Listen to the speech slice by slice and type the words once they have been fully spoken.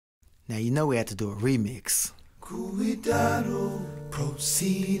Now you know we had to do a remix. Cuidado,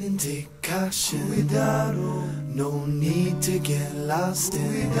 proceed and take caution. Cuidado, no need to get lost in.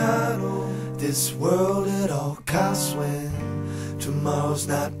 Cuidado, this world at all costs when tomorrow's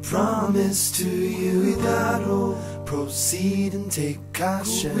not promised to you. Cuidado, proceed and take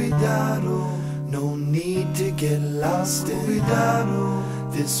caution. Cuidado, no need to get lost in. Cuidado,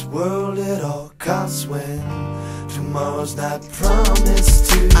 this world at all costs when tomorrow's not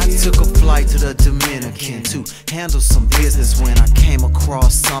promised to you. I took a flight to the Dominican to handle some business when I came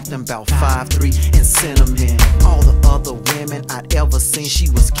across something about 5'3" and cinnamon. All the other women I'd ever seen, she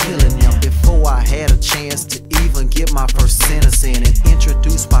was killing them. Before I had a chance to even get my first sentence in and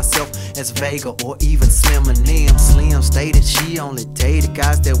introduce myself as Vega or even Slim and them. Slim stated she only dated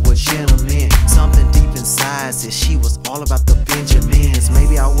guys that were gentlemen. Something deep inside said she was all about the Benjamins.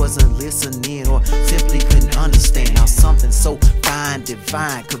 Maybe I wasn't listening or simply couldn't understand how something so fine,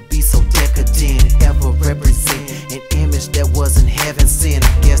 divine could be so decadent, ever represent an image that wasn't heaven sent.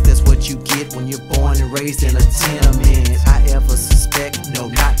 I guess that's what you get when you're born and raised in a tenement. I ever suspect, no,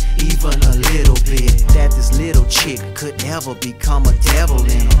 not even a little bit, that this little chick could ever become a devil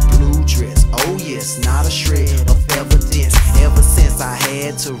in a blue dress. Oh yes, not a shred of evidence. Ever since I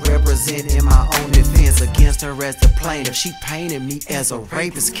had to represent in my own defense against her as the plaintiff, she painted me as a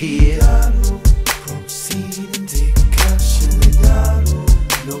rapist kid. Proceed and take caution. Cuidado,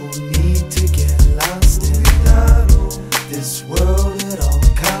 no need to get lost in. Cuidado, this world at all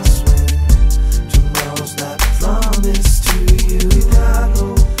costs when tomorrow's not promised to you.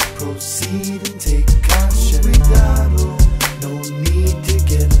 Cuidado, proceed and take caution. Cuidado, no need to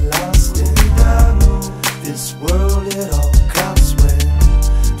get lost in. Cuidado, this world at all costs when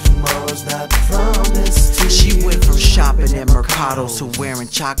tomorrow's not promised to you. She went from shopping at Mercado to wearing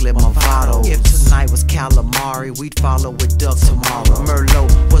chocolate Movado. If tonight was calamari, we'd follow with duck tomorrow.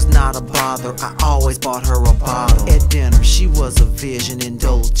 Merlot was not a bother, I always bought her a bottle. At dinner, she was a vision in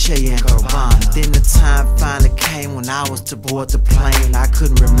Dolce and Gabbana. Then the time finally came when I was to board the plane. I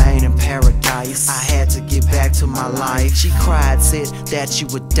couldn't remain in paradise, I had to get back to my life. She cried, said that she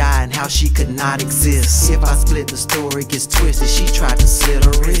would die and how she could not exist. If I split the story gets twisted, she tried to slit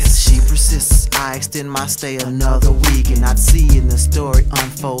her wrist. She persists, I extend my stay another week, and I'd see in the story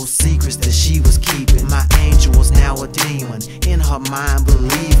unfold secrets that she was keeping. My angel was now a demon, in her mind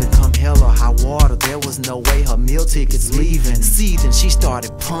believing, come hell or high water, there was no way her meal ticket's leaving. Seething, she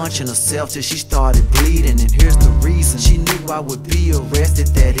started punching herself till she started bleeding, and here's the reason. She knew I would be arrested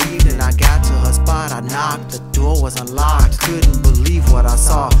that evening. I got to her spot, I knocked, the door was unlocked. Couldn't believe what I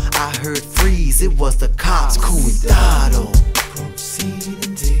saw, I heard freeze, it was the cops. Cuidado, proceed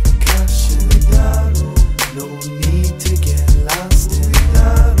and take caution. Cuidado, no need to get lost in.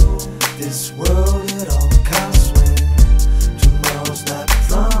 Cuidado, this world at all costs when tomorrow's not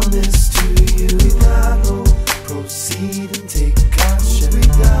promised to you. Cuidado, proceed and take caution.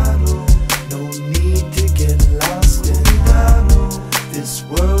 Cuidado, no need to get lost in. Cuidado, this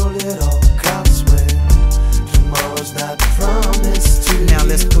world at all costs when tomorrow's not promised to you. Now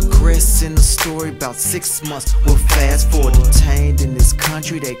let's progress in the story. About 6 months, we'll fast forward. Detained in this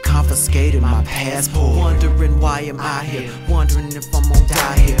country, they confiscated my passport. Wondering why am I here, wondering if I'm gonna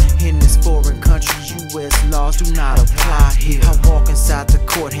die here. In this foreign country, US laws do not apply here. I walk inside the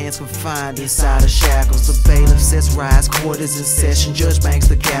court, hands confined inside the shackles. The bailiff says rise, court is in session, judge bangs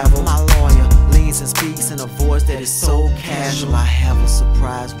the gavel. My lawyer leans and speaks in a voice that is so casual. I have a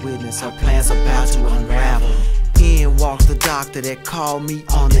surprise witness, her plan's about to unravel. In walks the doctor that called me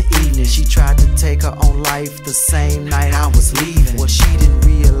on the evening. She tried to take her own life the same night I was leaving. What she didn't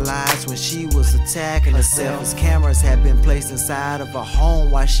realize when she was attacking herself is cameras had been placed inside of her home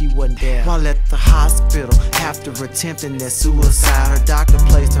while she wasn't there. While at the hospital after attempting that suicide, her doctor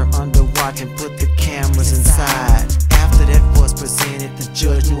placed her under watch and put the cameras inside. After that was presented, the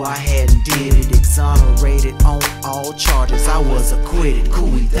judge knew I hadn't did it. Exonerated on all charges, I was acquitted.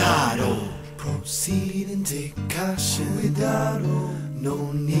 Cuidado, proceed and take caution. Cuidado,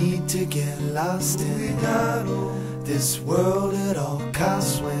 no need to get lost in. Cuidado, this world at all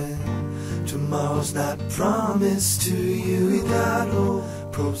costs when tomorrow's not promised to you. Cuidado,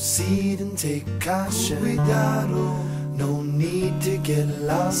 proceed and take caution. Cuidado, no need to get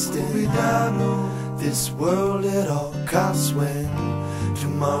lost in. Cuidado, this world at all costs when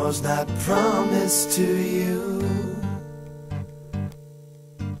tomorrow's not promised to you.